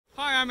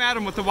I'm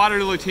Adam with the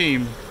WaterLily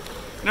team.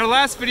 In our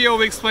last video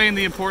we explained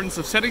the importance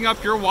of setting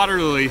up your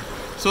WaterLily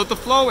so that the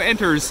flow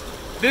enters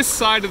this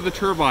side of the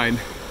turbine.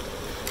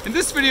 In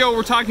this video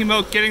we're talking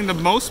about getting the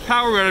most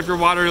power out of your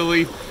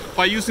WaterLily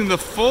by using the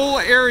full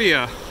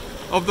area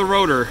of the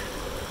rotor.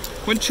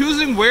 When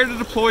choosing where to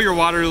deploy your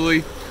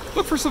WaterLily,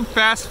 look for some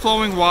fast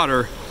flowing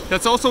water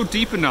that's also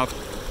deep enough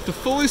to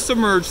fully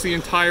submerge the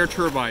entire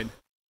turbine.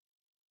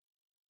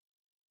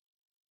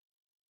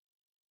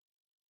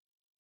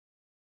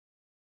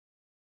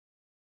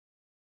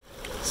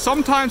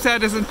 Sometimes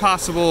that isn't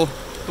possible.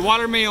 The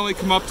water may only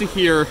come up to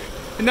here,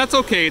 and that's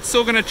okay, it's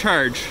still going to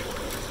charge.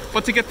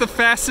 But to get the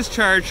fastest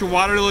charge, your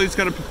WaterLily is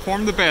going to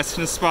perform the best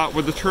in a spot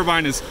where the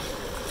turbine is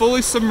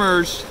fully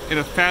submerged in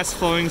a fast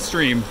flowing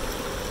stream.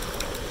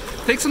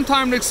 Take some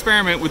time to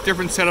experiment with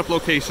different setup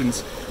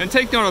locations, and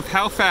take note of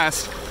how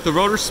fast the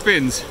rotor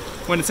spins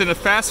when it's in a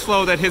fast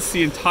flow that hits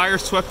the entire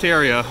swept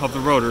area of the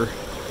rotor.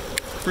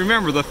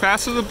 Remember, the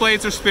faster the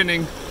blades are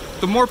spinning,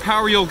 the more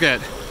power you'll get.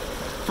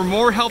 For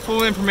more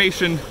helpful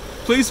information,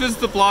 please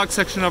visit the blog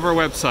section of our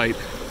website.